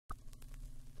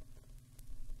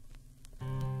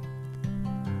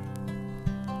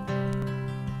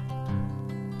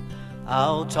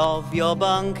Out of your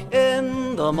bunk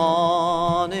in the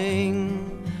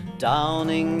morning,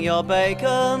 downing your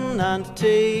bacon and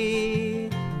tea,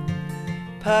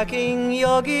 packing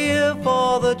your gear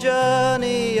for the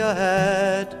journey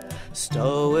ahead,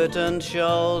 stow it and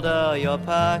shoulder your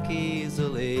pack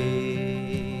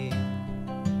easily.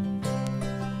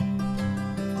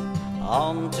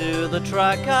 Onto the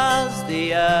track as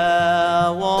the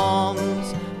air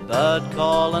warms, bird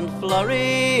call and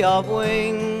flurry of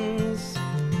wings,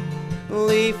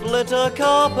 leaf litter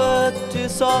carpet to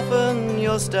soften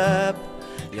your step,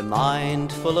 your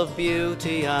mind full of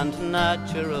beauty and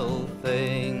natural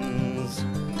things.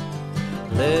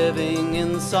 Living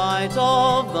in sight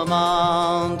of the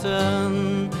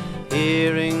mountain,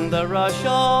 hearing the rush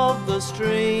of the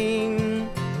stream,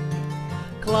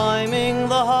 climbing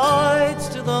the heights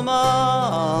to the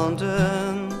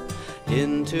mountain,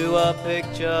 into a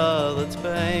picture that's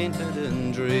painted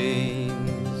in dreams.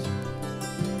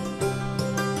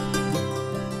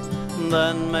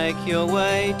 Then make your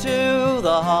way to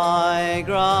the high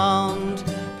ground,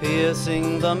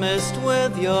 piercing the mist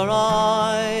with your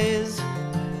eyes,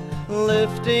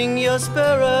 lifting your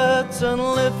spirits and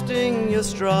lifting your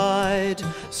stride,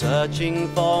 searching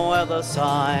for weather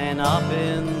sign up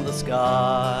in the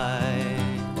sky.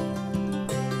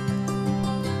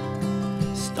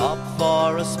 Stop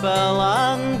for a spell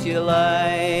and you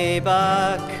lay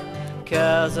back,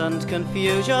 cares and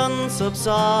confusion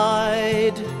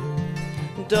subside,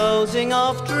 dozing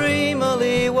off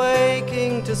dreamily,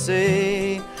 waking to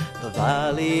see the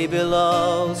valley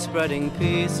below spreading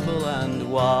peaceful and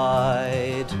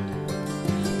wide.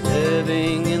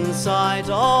 Living in sight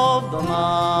of the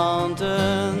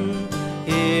mountain,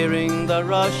 hearing the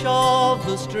rush of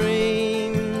the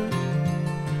stream,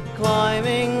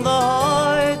 climbing the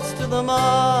heights to the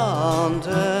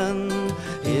mountain,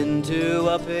 into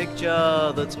a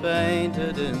picture that's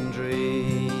painted in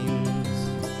dreams.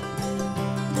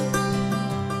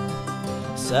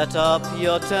 Set up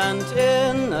your tent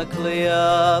in a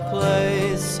clear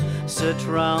place, sit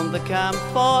round the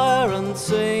campfire and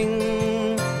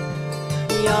sing,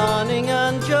 yarning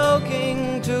and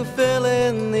joking to fill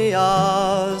in the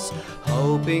hours,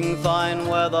 hoping fine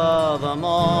weather the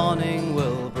morning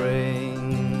will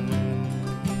bring.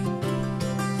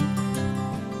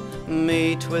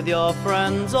 Meet with your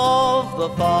friends of the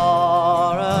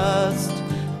forest,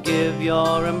 give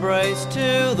your embrace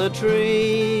to the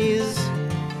trees,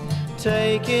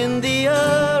 take in the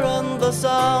air and the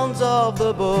sounds of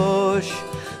the bush,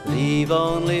 leave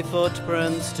only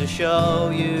footprints to show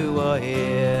you are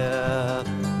here.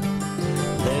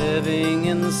 Living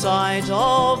in sight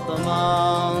of the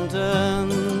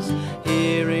mountains,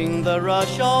 hearing the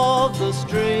rush of the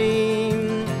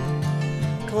stream,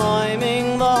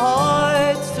 climbing the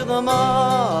heights to the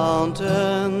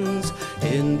mountains,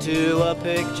 into a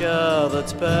picture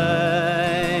that's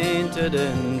painted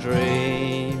in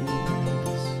dreams.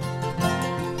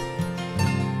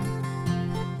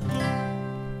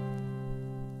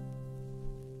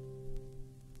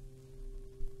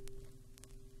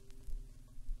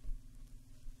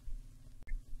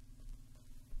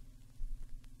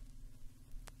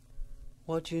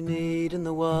 What you need in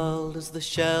the world is the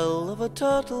shell of a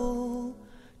turtle,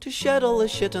 to shed all the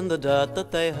shit and the dirt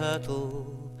that they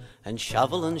hurtle, and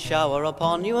shovel and shower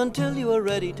upon you until you are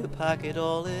ready to pack it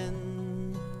all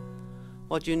in.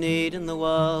 What you need in the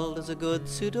world is a good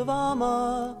suit of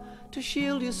armor, to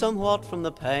shield you somewhat from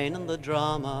the pain and the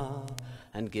drama,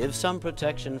 and give some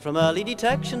protection from early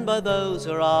detection by those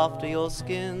who are after your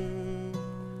skin.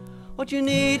 What you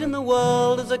need in the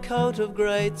world is a coat of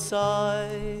great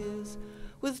size,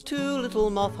 with 2 little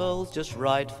moth holes just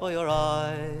right for your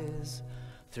eyes,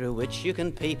 through which you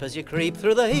can peep as you creep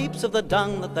through the heaps of the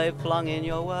dung that they've flung in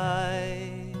your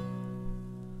way.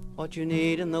 What you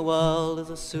need in the world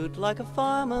is a suit like a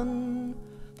fireman,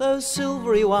 those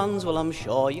silvery ones, well I'm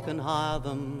sure you can hire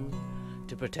them,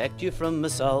 to protect you from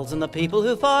missiles and the people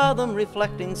who fire them,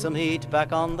 reflecting some heat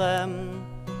back on them.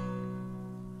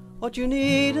 What you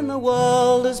need in the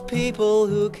world is people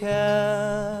who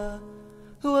care,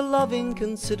 who are loving,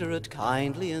 considerate,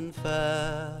 kindly and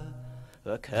fair,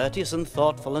 who are courteous and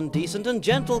thoughtful and decent and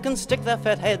gentle, can stick their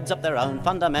fat heads up their own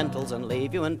fundamentals and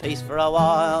leave you in peace for a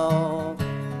while.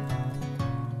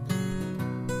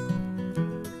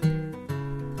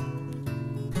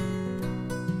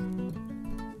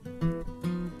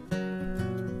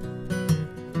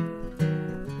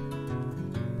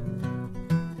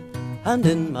 And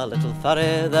in my little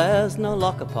whare there's no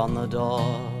lock upon the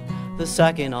door, the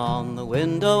sacking on the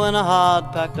window and a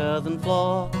hard-packed earthen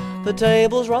floor, The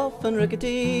table's rough and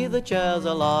rickety, the chair's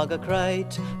a lager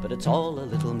crate, but it's all a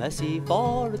little messy,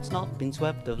 for it's not been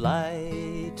swept of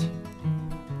late.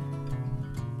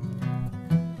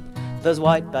 There's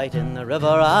whitebait in the river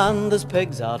and there's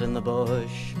pigs out in the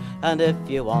bush, and if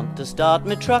you want to start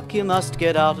me truck you must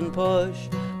get out and push.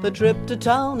 The trip to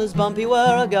town is bumpy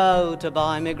where I go to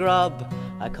buy me grub.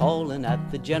 I call in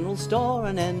at the general store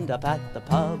and end up at the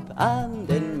pub, and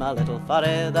in my little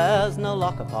furry there's no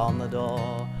lock upon the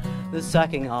door. There's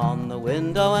sacking on the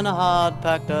window and a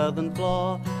hard-packed earthen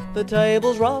floor. The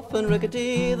table's rough and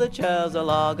rickety, the chair's a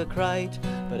lager crate,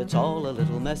 but it's all a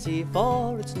little messy,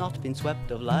 for it's not been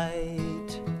swept of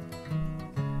late.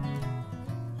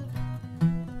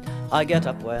 I get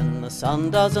up when the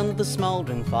sun does and the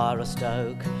smouldering fire a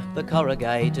stoke. The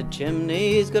corrugated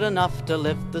chimney's good enough to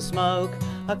lift the smoke.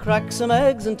 I crack some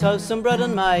eggs and toast some bread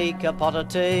and make a pot of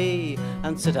tea,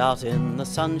 and sit out in the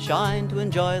sunshine to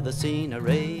enjoy the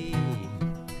scenery.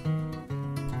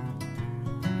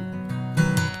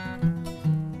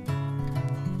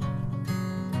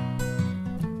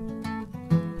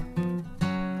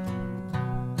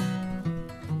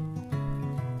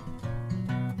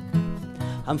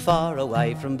 I'm far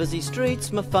away from busy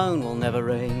streets, my phone will never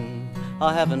ring.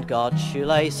 I haven't got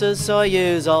shoelaces, so I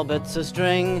use all bits of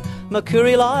string. My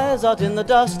curry lies out in the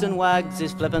dust and wags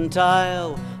his flippant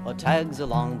tail, or tags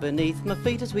along beneath my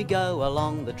feet as we go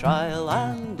along the trail.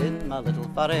 And in my little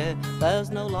furry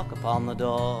there's no lock upon the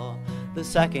door. There's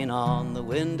sacking on the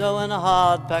window and a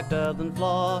hard-packed earthen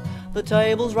floor. The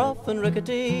table's rough and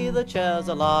rickety, the chair's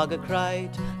a lager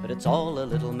crate, but it's all a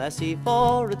little messy,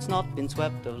 for it's not been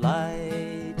swept of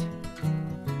late.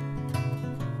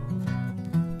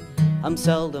 I'm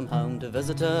seldom home to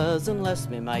visitors unless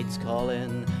me mates call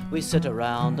in. We sit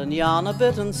around and yarn a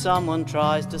bit and someone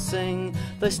tries to sing.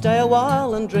 They stay a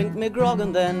while and drink me grog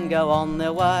and then go on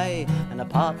their way. And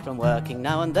apart from working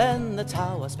now and then, that's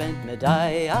how I spent me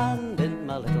day. And in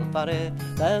my little furry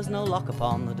there's no lock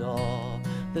upon the door.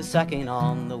 There's sacking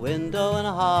on the window and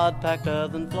a hard-packed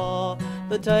earthen floor.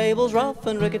 The table's rough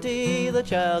and rickety, the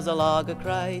chair's a lager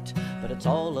crate, but it's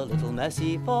all a little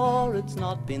messy, for it's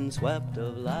not been swept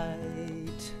of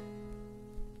late.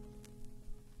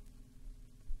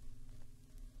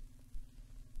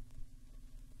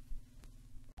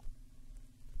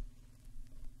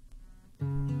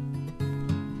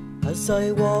 As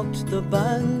I walked the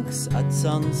banks at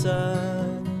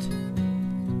sunset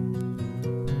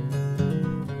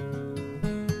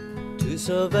to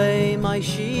survey my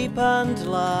sheep and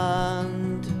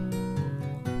land,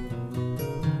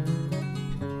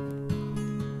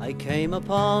 I came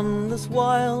upon this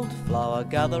wildflower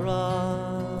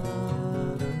gatherer,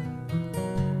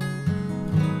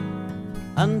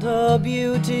 and her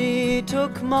beauty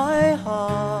took my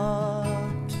heart.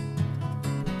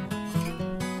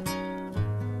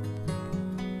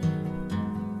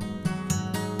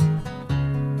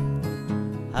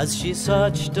 As she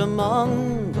searched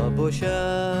among the bushes,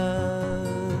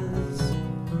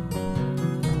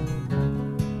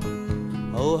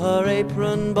 oh, her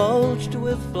apron bulged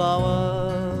with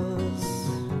flowers.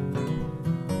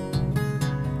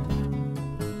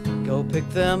 Go pick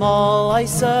them all, I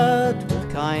said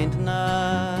with kindness,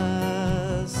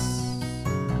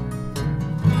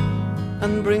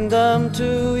 and bring them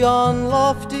to yon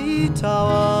lofty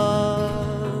towers.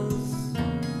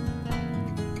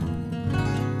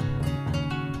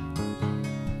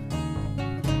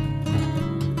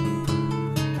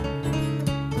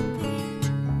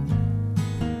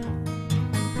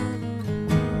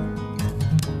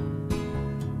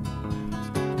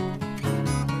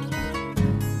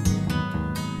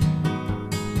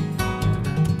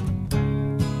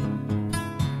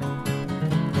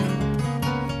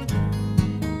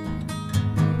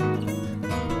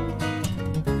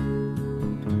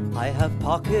 I have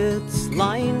pockets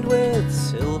lined with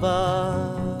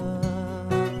silver,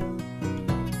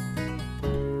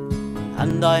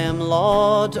 and I am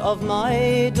lord of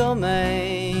my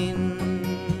domain.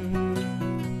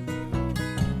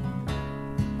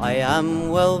 I am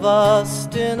well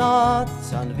versed in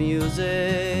arts and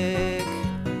music.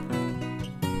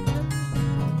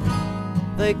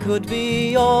 They could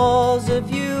be yours if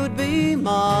you'd be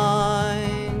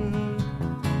mine.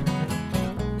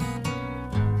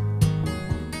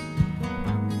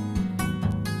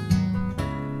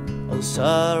 Oh,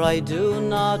 sir, I do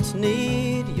not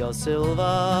need your silver.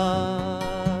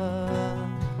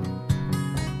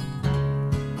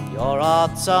 Your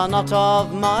arts are not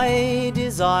of my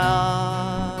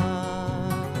desire.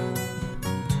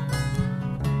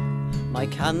 My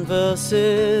canvas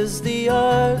is the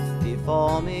earth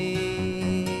before me.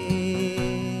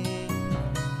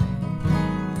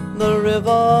 the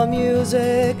river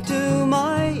music to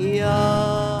my ear.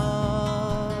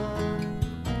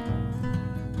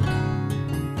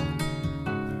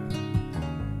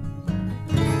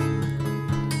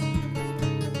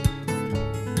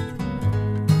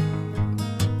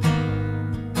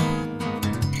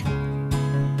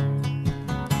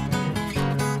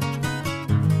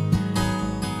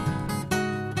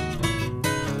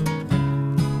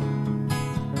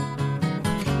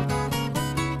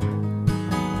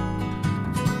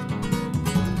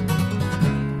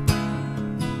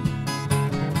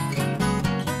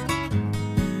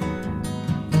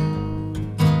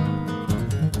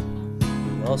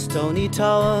 Your stony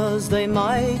towers, they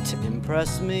might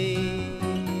impress me,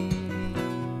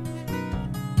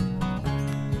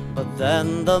 but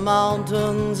then the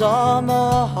mountains are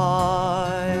more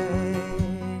high.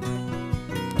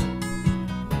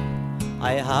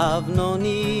 I have no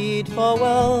need for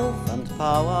wealth and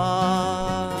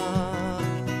power.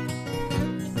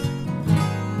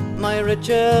 My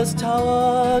riches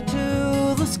tower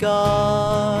to the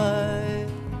sky.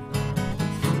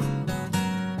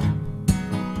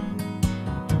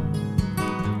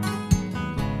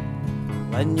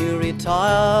 When you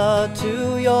retire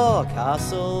to your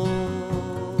castle,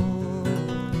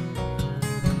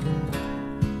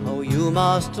 oh, you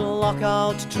must lock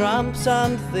out tramps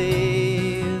and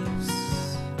thieves.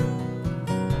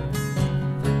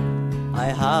 I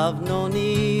have no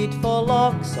need for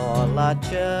locks or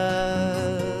latches.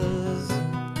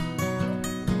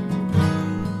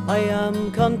 I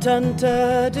am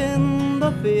contented in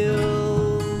the fields.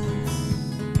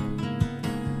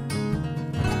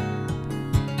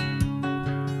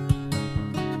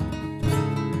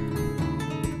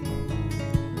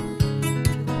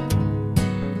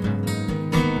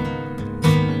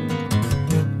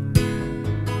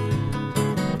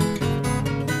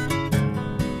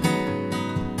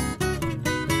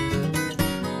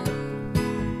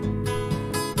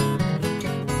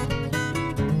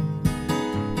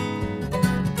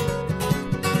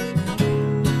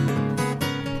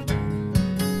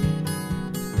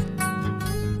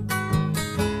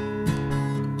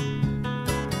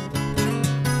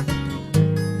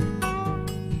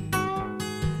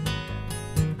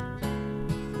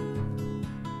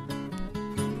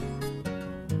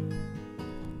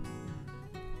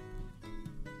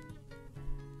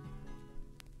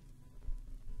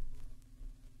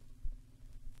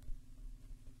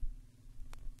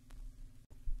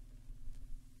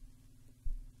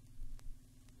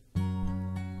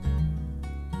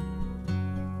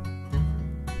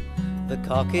 The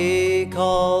cocky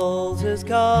calls his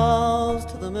cows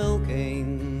to the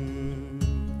milking,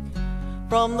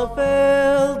 from the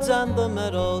fields and the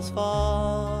meadows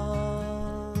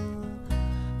far.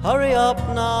 Hurry up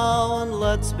now and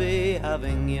let's be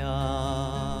having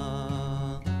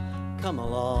ya. Come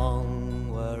along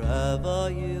wherever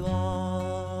you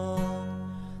are.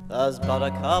 There's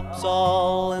buttercups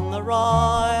all in the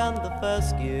rye and the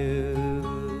fescue,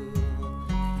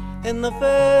 in the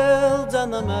fields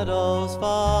and the meadows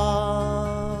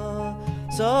far.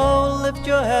 So lift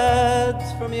your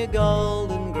heads from your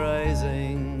golden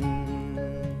grazing.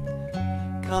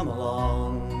 Come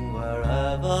along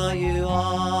wherever you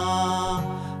are.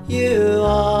 You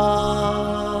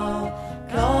are.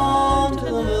 Come to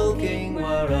the milking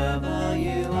wherever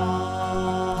you are.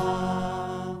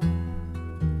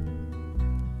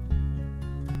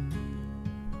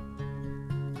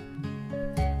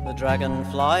 The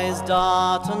dragonflies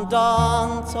dart and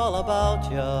dance all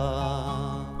about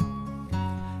ya,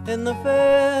 in the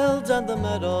fields and the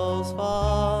meadows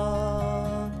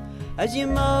far, as you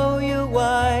mow your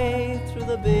way through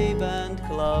the bee-bent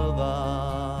clover.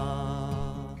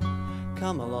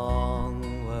 Come along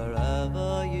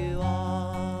wherever you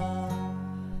are.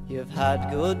 You've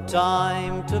had good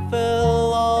time to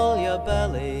fill all your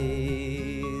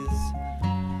bellies,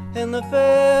 in the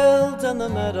fields and the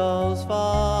meadows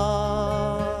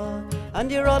far, and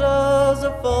your udders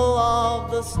are full of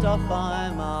the stuff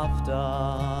I'm after.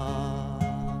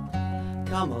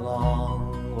 Come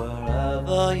along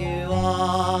wherever you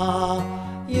are.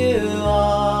 You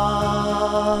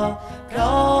are.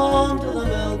 Come to the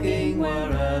milking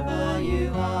wherever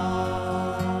you are.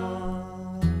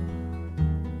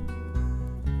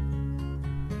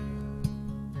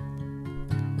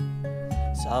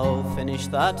 So finish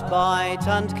that bite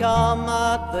and come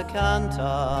at the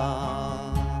canter,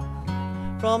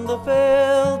 from the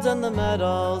fields and the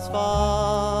meadows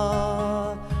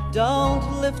far.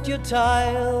 Don't lift your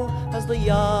tail as the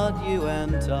yard you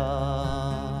enter.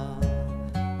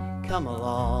 Come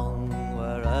along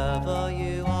wherever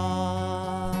you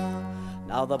are.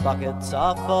 Now Now the buckets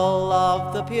are full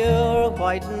of the pure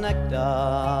white nectar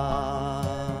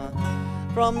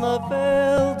from the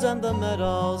fields and the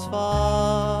meadows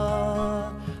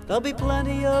far. There'll be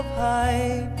plenty of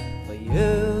hay for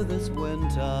you this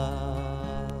winter.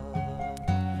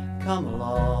 Come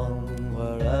along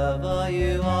wherever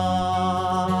you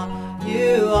are,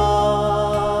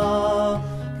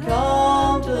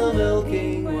 come to the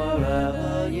milking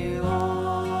wherever you are.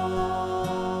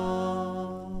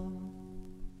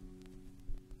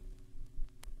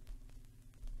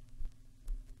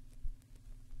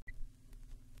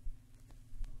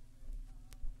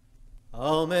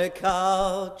 Oh, my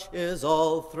couch is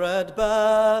all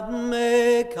threadbare,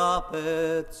 my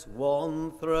carpet's worn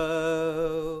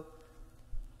through.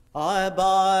 I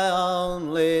buy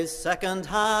only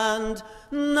second-hand,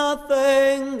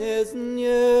 nothing is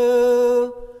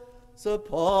new.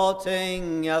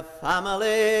 Supporting your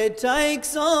family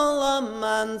takes all a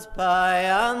man's pay,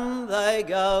 and they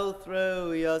go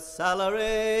through your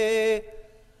salary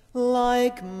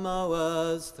like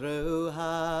mowers through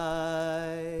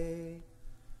hay.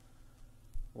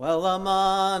 Well, the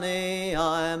money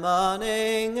I'm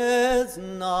earning is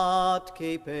not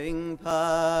keeping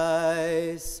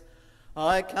pace.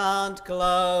 I can't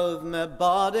clothe my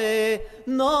body,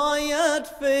 nor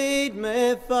yet feed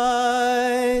my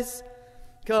face.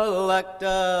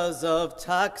 Collectors of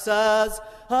taxes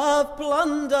have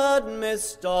plundered my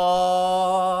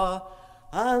store,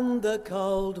 and the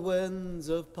cold winds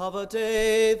of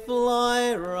poverty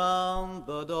fly round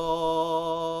the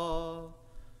door.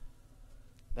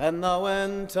 Then the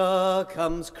winter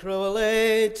comes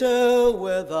cruelly to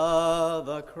wither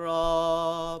the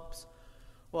crops,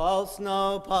 while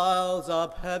snow piles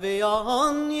up heavy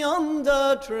on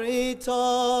yonder tree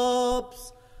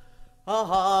tops. A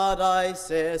hard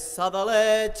icy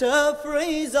southerly to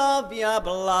freeze of your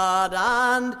blood,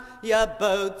 and your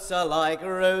boots are like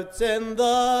roots in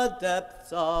the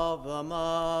depths of the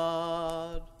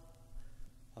mud.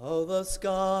 Oh, the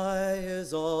sky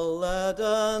is all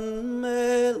leaden,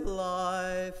 my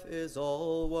life is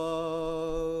all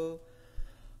woe.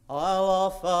 I'll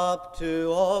off up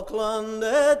to Auckland,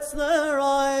 it's there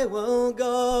I will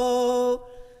go,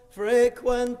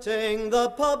 frequenting the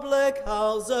public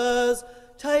houses,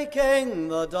 taking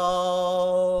the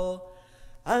dole,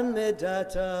 and my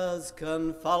debtors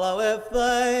can follow if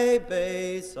they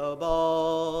be so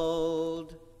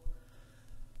bold.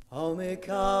 Oh, my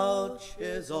couch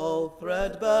is all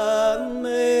threadbare,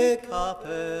 my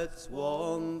carpet's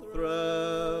worn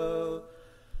through.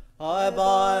 I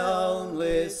buy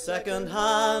only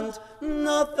second-hand,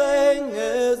 nothing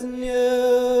is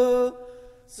new.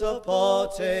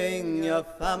 Supporting your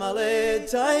family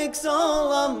takes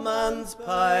all a man's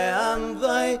pay, and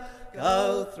they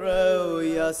go through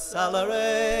your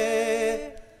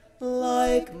salary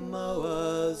like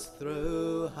mowers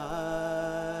through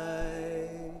hay.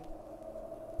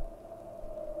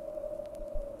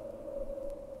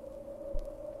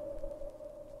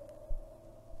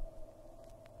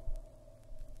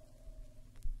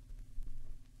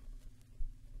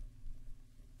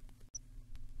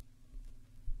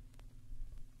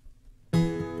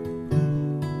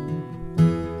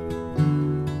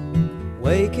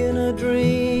 Wake in a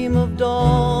dream of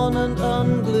dawn and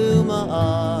unglue my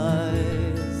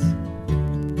eyes.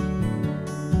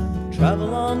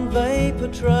 Travel on vapor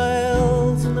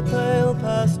trails in the pale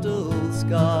pastel skies.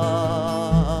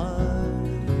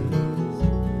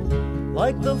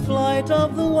 Like the flight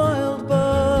of the wild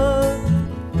bird,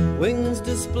 wings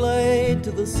displayed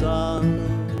to the sun,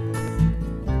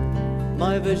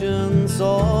 my vision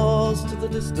soars to the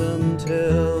distant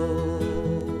hills.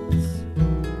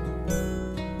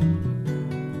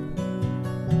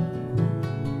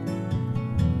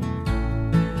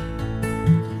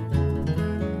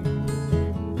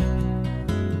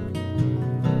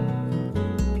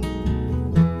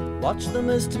 Watch the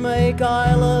mist make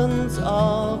islands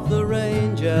of the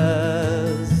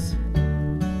ranges.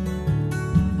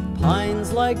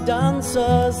 Pines like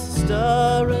dancers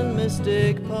stir in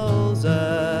mystic poses.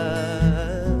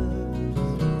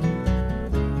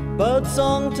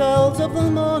 Birdsong tells of the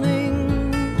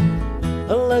morning,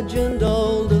 a legend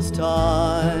old as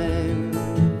time.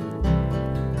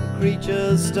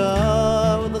 Creatures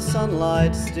stir when the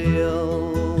sunlight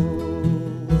steals.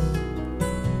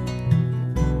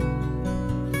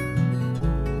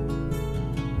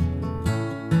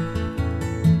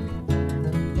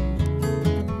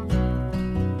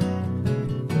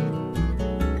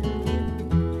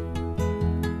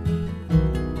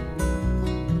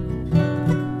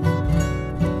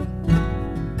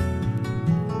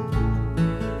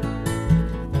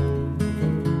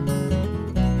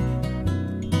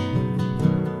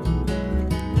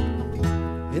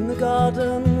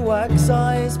 garden, wax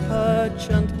eyes, perch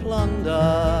and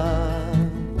plunder.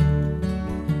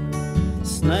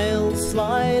 Snails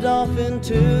slide off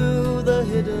into the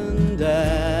hidden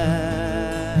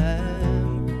dam.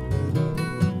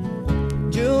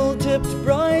 Jewel-tipped,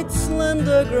 bright,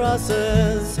 slender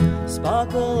grasses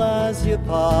sparkle as you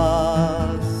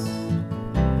pass,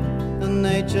 and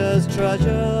nature's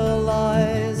treasure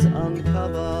lies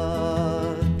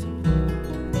uncovered.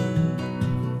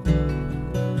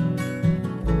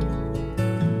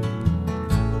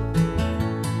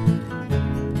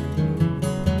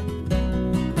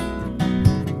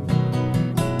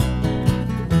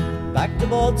 Back to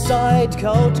board-side,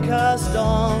 coat cast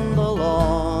on the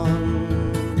lawn,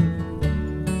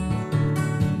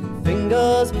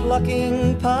 fingers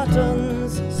plucking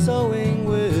patterns, sewing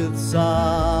with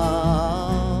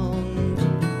sound.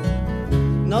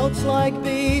 Notes like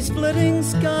bees flitting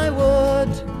skyward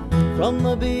from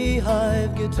the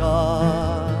beehive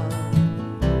guitar,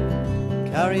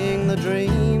 carrying the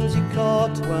dreams you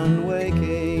caught when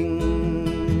waking.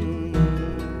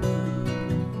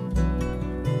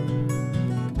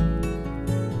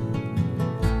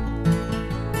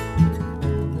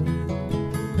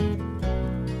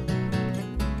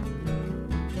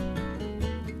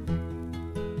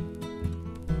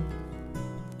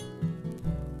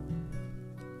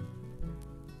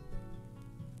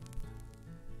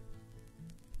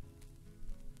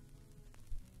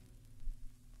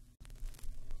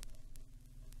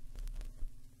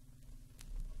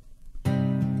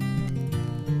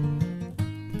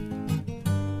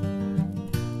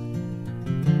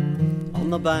 On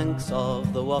the banks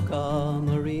of the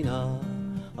Wakamarina,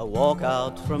 a walk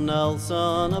out from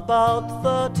Nelson, about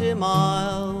 30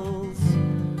 miles.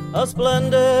 A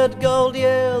splendid gold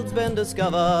yield's been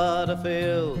discovered, a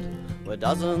field where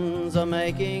dozens are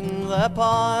making their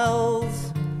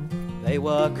piles. They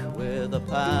work with a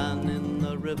pan in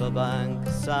the riverbank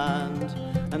sand,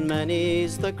 and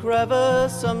many's the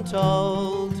crevice, I'm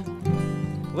told.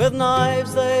 With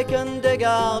knives they can dig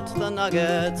out the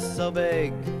nuggets so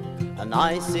big, a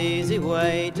nice easy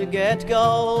way to get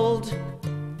gold.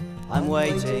 I'm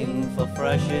waiting for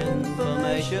fresh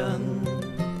information.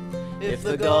 If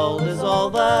the gold is all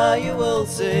there, you will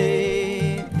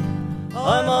see.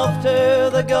 I'm off to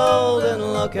the golden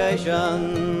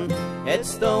location.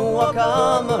 It's the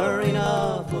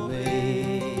Wakamarina for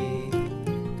me.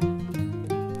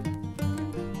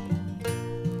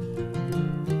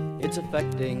 It's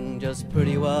affecting just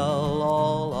pretty well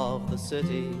all of the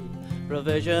city.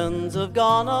 Provisions have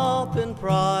gone up in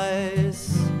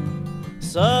price.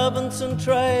 Servants and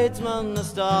tradesmen are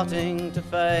starting to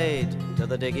fade to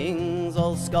the diggings,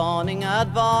 all scorning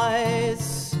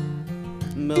advice.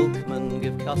 Milkmen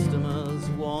give customers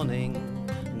warning,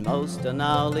 and most are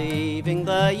now leaving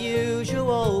their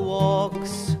usual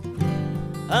walks.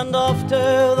 And off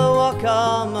to the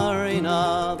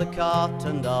Wakamarina, the cart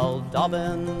and old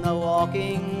Dobbin are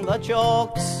walking the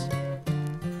chalks.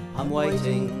 I'm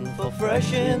waiting for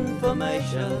fresh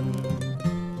information.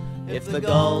 If the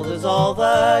gold is all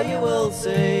there, you will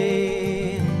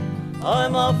see.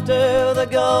 I'm off to the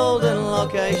golden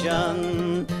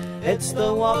location. It's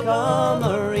the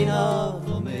Wakamarina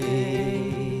for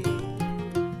me.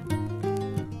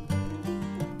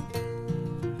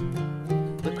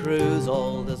 The crew's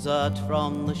all desert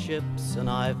from the ships, and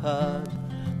I've heard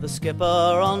the skipper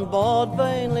on board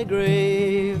vainly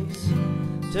grieves.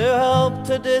 To help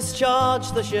to discharge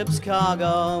the ship's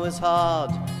cargo is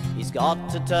hard. He's got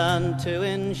to turn to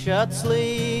in shirt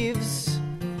sleeves.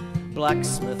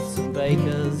 Blacksmiths and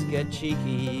bakers get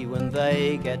cheeky when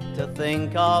they get to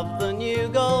think of the new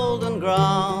golden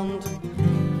ground.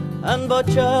 And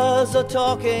butchers are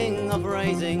talking of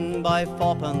raising by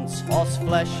 4p horse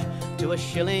flesh to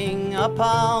 $1 a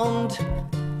pound.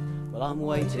 Well, I'm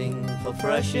waiting for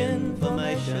fresh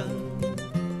information.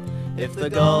 If the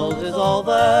gold is all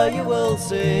there, you will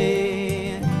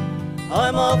see.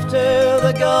 I'm off to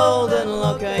the golden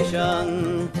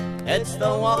location. It's the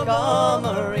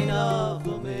Wakamarina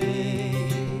for me.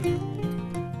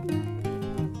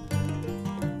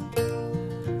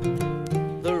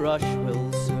 The rush will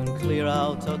soon clear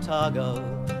out Otago.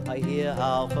 I hear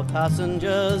how for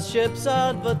passengers ships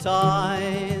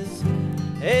advertise.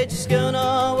 Each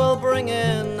schooner will bring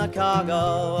in a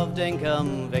cargo of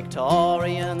dinkum,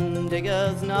 Victorian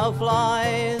diggers, no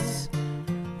flies.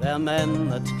 They're men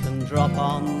that can drop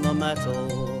on the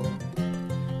metal,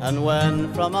 and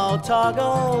when from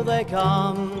Otago they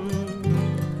come,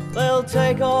 they'll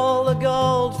take all the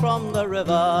gold from the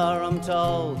river, I'm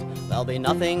told. There'll be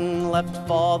nothing left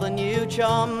for the new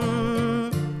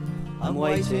chum. I'm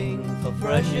waiting for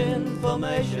fresh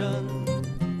information.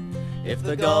 If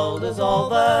the gold is all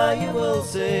there you will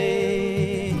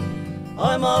see.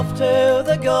 I'm off to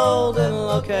the golden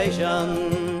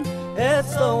location.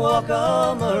 It's the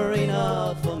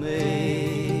Wakamarina for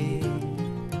me.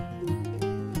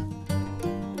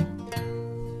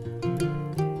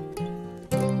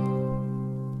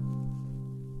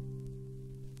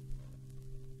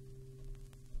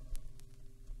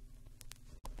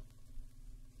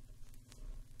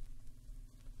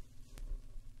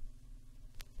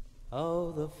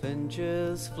 Oh, the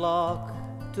finches flock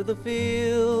to the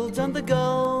fields and the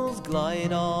gulls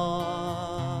glide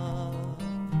on.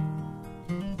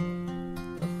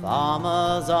 The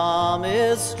farmer's arm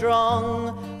is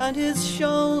strong and his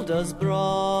shoulders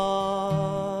broad.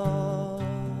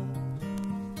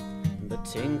 The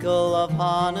tinkle of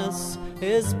harness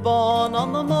is born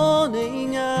on the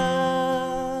morning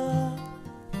air.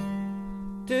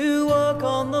 To work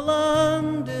on the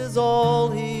land is all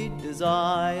he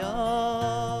desire.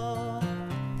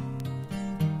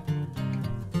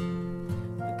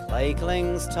 The clay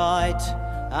clings tight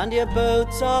and your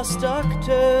boots are stuck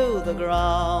to the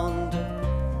ground.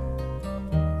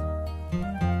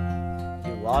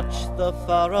 You watch the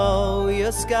furrow,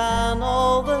 you scan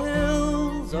all the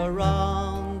hills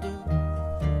around.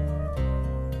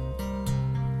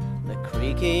 The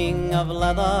creaking of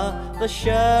leather, the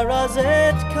share as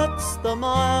it cuts the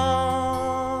mile.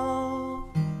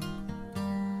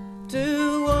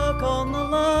 To work on the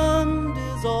land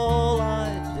is all I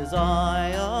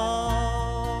desire.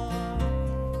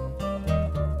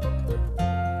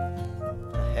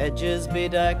 The hedges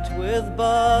bedecked with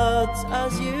birds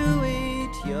as you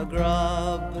eat your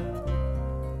grub.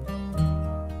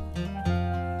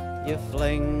 You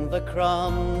fling the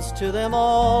crumbs to them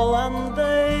all and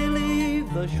they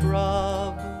leave the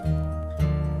shrub.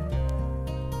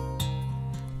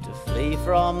 Flee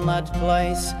from that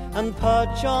place and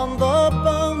perch on the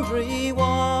boundary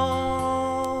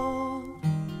wall.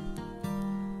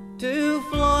 To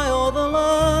fly o'er the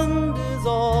land is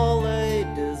all they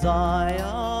desire.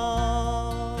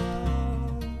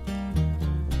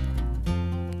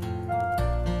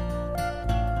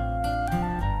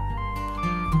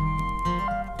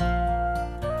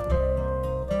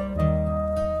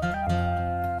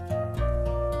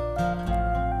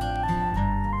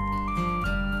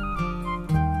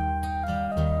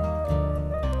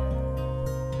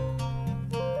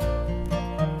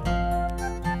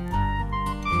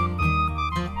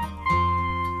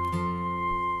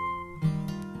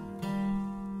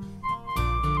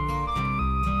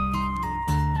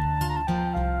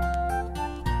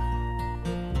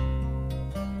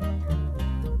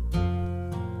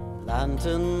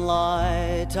 Lantern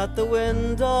light at the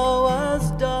window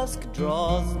as dusk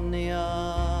draws near,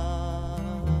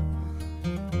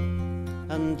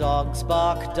 and dog's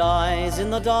bark dies in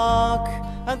the dark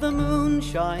and the moon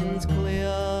shines clear,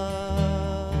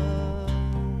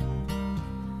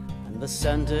 and the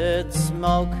scented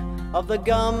smoke of the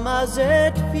gum as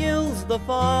it fuels the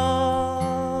fire.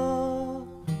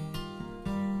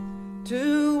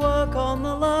 To work on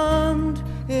the land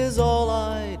is all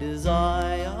I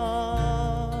desire.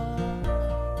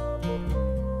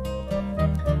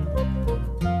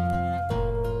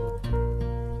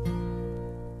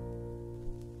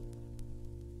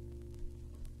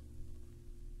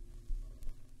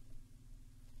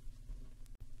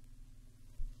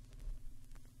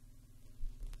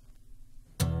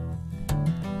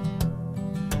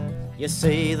 You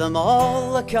see them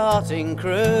all, the carting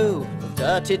crew, with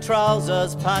dirty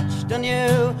trousers patched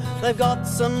anew. They've got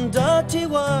some dirty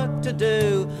work to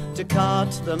do to cart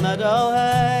the meadow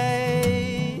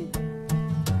hay.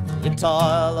 You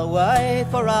toil away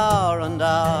for hour and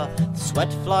hour, the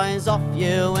sweat flies off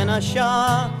you in a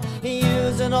shower,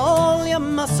 using all your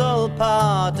muscle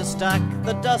power to stack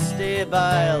the dusty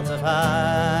bales of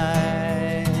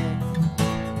hay.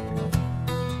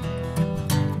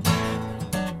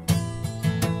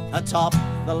 Atop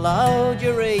the load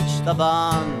you reach the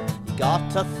barn, you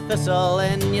got a thistle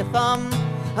in your thumb,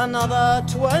 another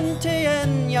 20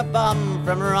 in your bum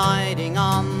from riding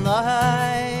on the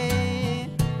hay.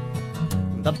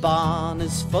 The barn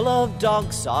is full of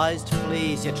dog-sized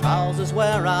fleas, your trousers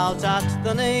wear out at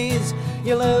the knees,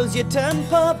 you lose your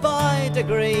temper by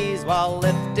degrees while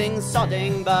lifting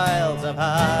sodding bales of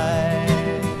hay.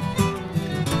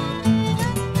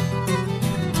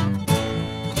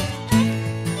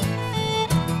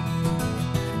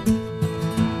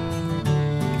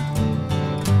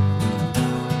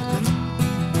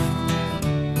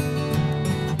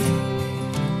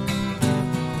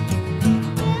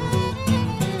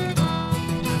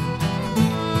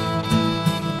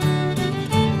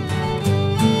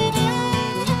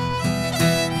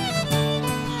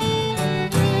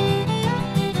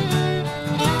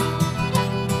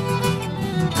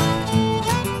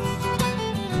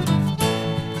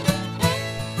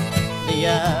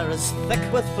 is thick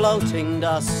with floating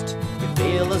dust. You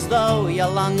feel as though your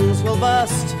lungs will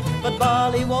burst, but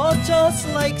barley water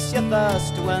slakes your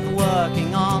thirst when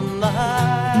working on the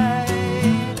hay.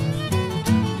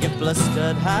 Your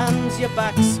blistered hands, your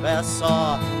back's fair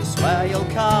sore, you swear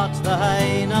you'll cart the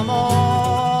hay no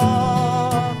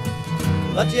more.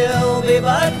 But you'll be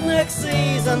back next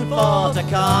season for to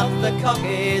cart the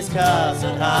cockie's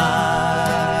cursed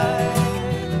hay.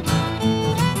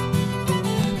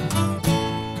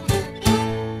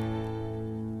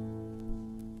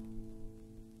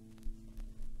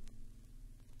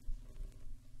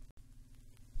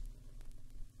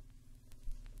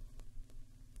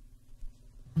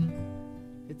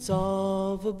 It's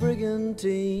of a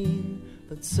brigantine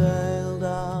that sailed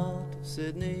out of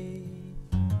Sydney,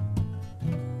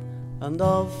 and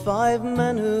of 5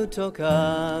 men who took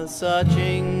her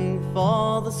searching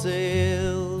for the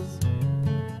seals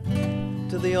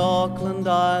to the Auckland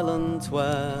Islands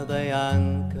where they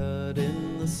anchored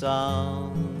in the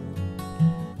Sound,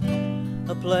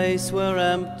 a place where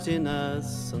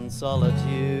emptiness and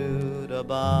solitude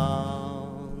abound.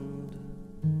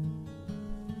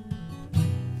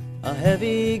 A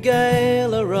heavy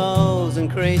gale arose,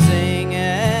 increasing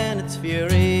in its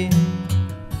fury,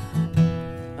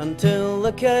 until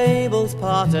the cables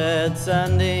parted,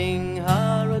 sending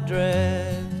her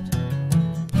adrift.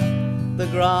 The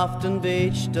Grafton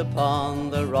beached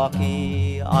upon the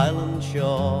rocky island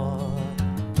shore,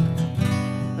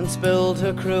 and spilled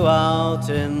her crew out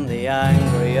in the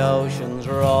angry ocean's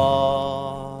roar.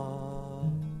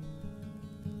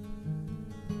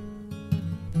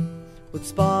 With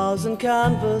spars and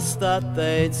canvas that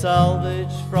they'd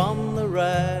salvaged from the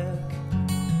wreck,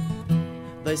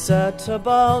 they set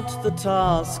about the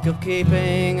task of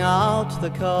keeping out the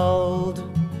cold.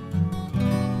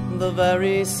 The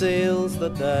very seals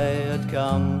that they had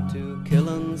come to kill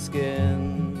and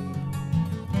skin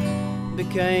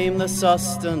became the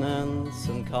sustenance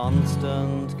and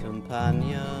constant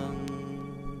companion.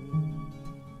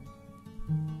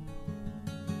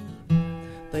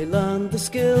 They learned the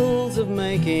skills of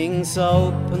making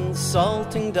soap and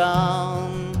salting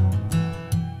down,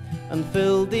 and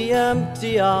filled the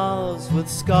empty hours with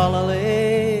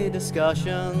scholarly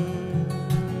discussion.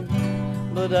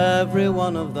 But every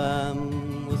one of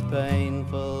them was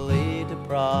painfully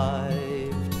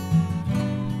deprived.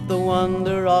 The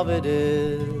wonder of it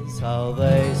is how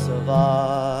they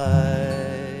survive.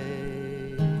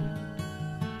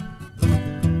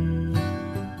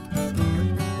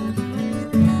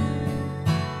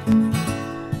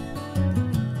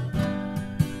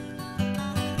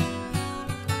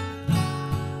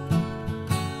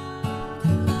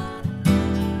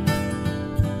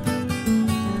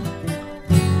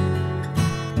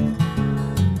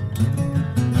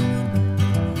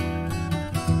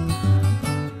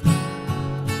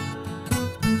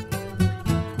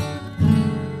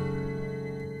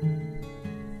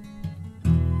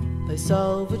 They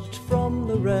salvaged from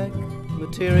the wreck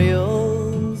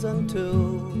materials and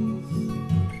tools.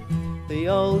 The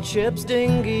old ship's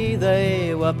dinghy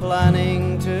they were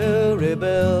planning to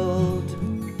rebuild,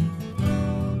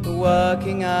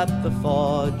 working at the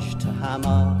forge to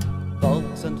hammer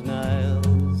bolts and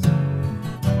nails,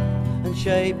 and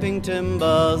shaping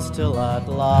timbers till at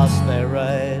last they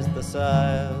raised the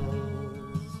sails.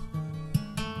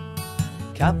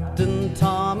 Captain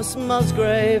Thomas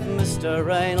Musgrave, Mr.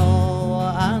 Raynal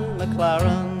and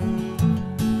McLaren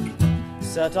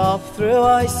set off through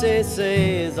icy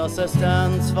seas,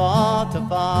 assistance for to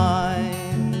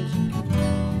find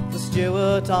the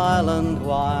Stewart Island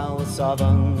while the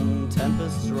southern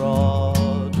tempests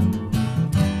roared.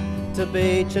 To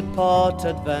beach at Port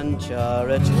Adventure,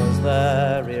 it was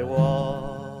their reward.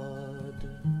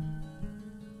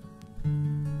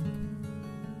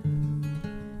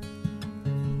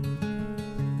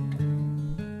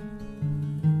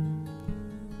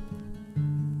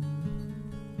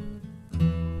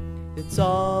 It's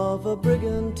of a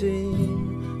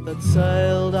brigantine that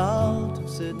sailed out of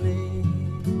Sydney,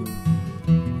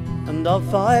 and of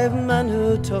 5 men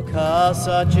who took her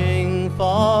searching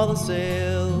for the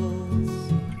seals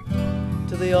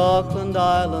to the Auckland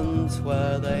Islands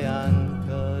where they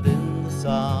anchored in the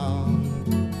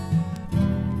Sound,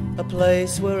 a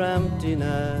place where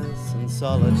emptiness and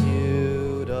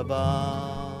solitude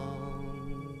abound.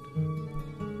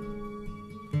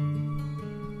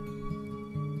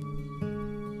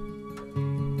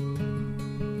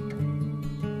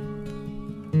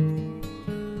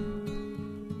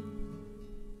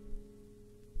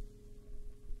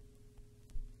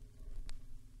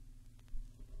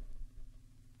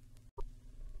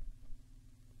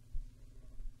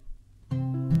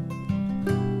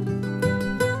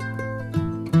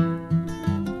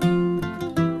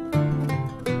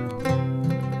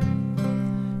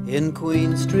 In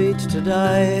Queen Street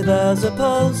today there's a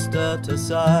poster to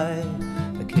say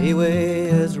the Kiwi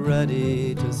is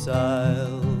ready to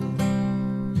sail.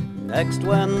 Next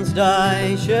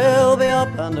Wednesday she'll be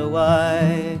up and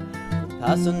away,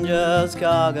 passengers,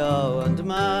 cargo and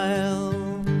mail.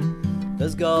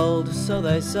 There's gold, so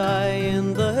they say,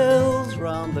 in the hills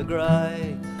round the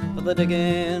grey, for the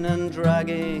digging and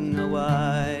dragging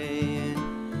away.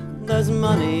 There's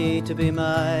money to be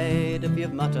made if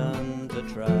you've mutton to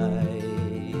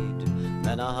trade.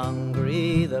 Men are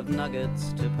hungry, they've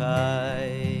nuggets to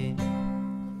pay.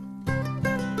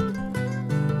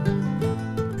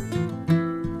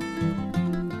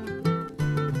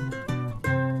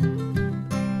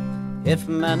 If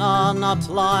men are not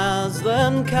liars,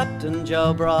 then Captain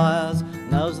Joe Briars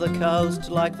knows the coast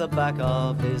like the back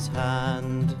of his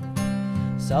hand.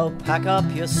 So pack up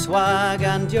your swag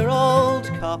and your old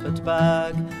carpet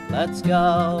bag, let's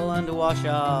go and wash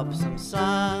up some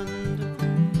sand.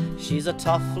 She's a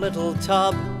tough little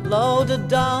tub, loaded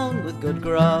down with good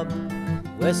grub,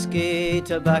 whiskey,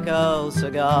 tobacco,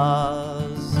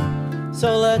 cigars.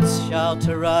 So let's shout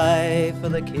hooray for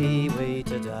the Kiwi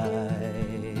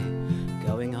today,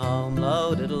 going home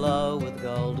loaded low with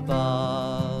gold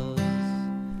bars.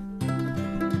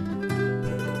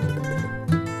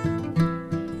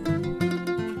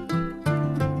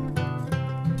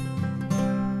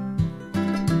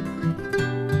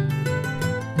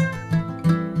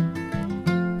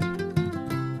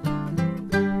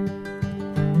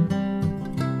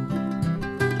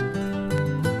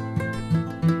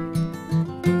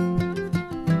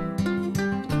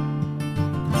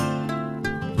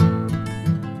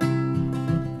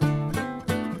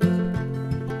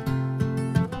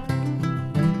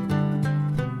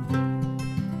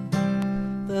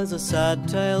 There's a sad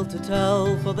tale to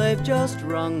tell, for they've just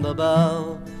rung the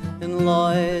bell in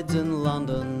Lloyd's in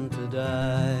London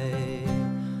today.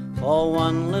 For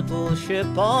one little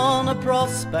ship on a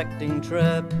prospecting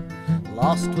trip,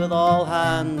 lost with all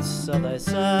hands, so they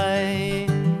say,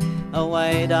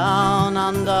 away down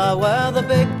under where the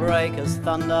big breakers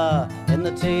thunder, in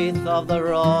the teeth of the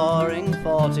roaring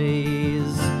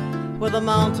 40s, where the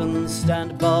mountains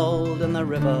stand bold and the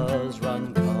rivers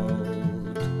run cold,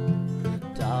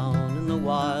 down in the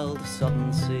wild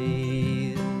southern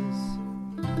seas.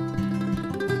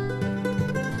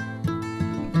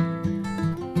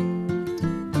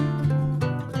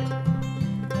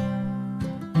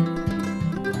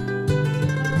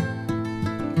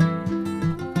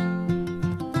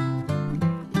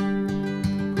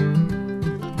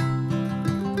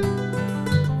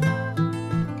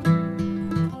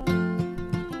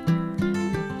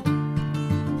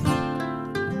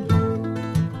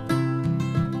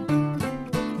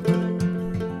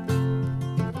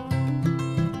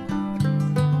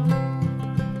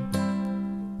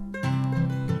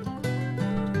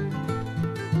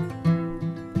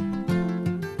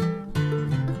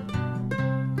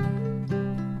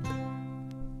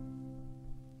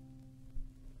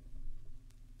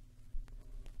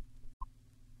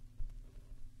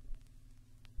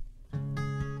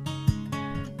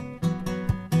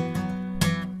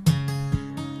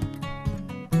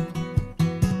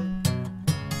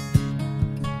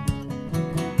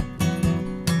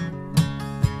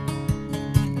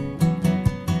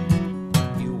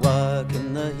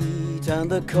 And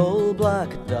the coal black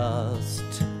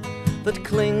dust that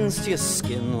clings to your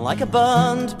skin like a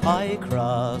burnt pie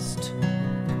crust.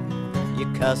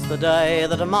 You curse the day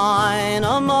that a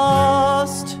miner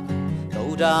must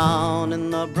go down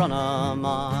in the Brunner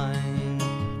Mine.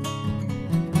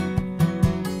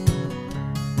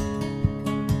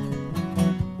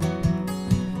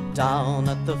 Down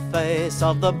at the face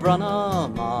of the Brunner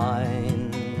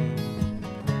Mine,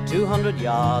 200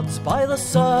 yards by the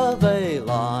survey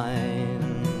line,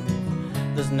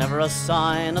 there's never a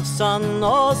sign of sun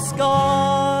or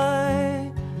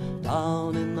sky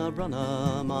down in the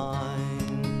Brunner Mine.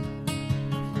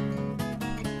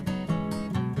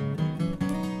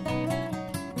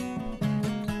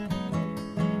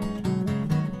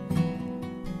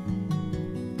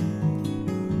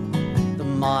 The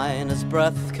miner's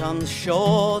breath comes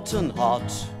short and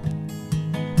hot,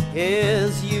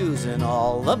 he's using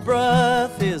all the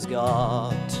breath he's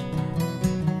got,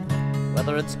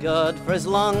 whether it's good for his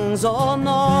lungs or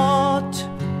not,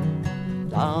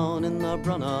 down in the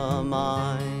Brunner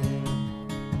Mine.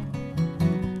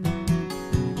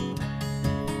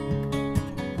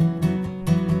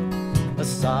 A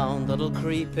sound that'll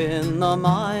creep in the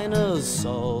miner's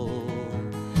soul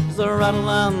is the rattle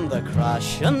and the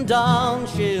crash, and down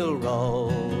she'll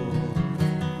roll,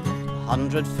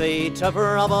 100 feet of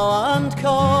rubble and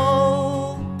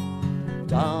coal,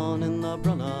 down in the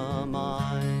Brunner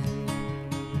Mine.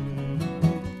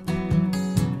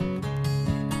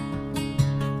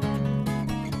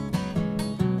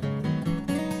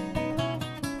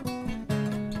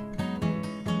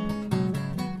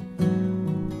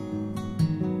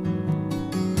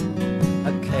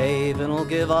 Cave-in-'ll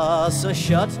give us a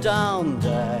shut-down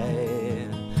day,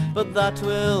 but that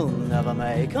will never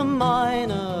make a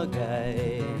miner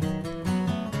gay.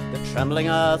 The trembling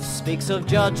earth speaks of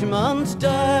Judgment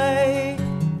Day,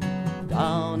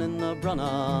 down in the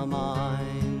Brunner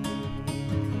Mine.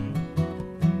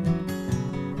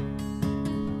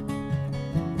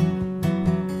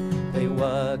 They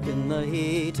work in the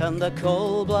heat and the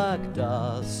coal black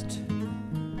dust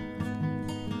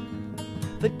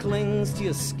that clings to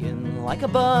your skin like a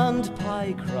burned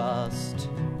pie crust.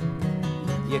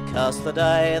 You curse the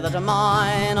day that a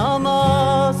miner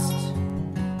must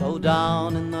go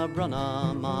down in the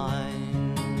Brunner Mine.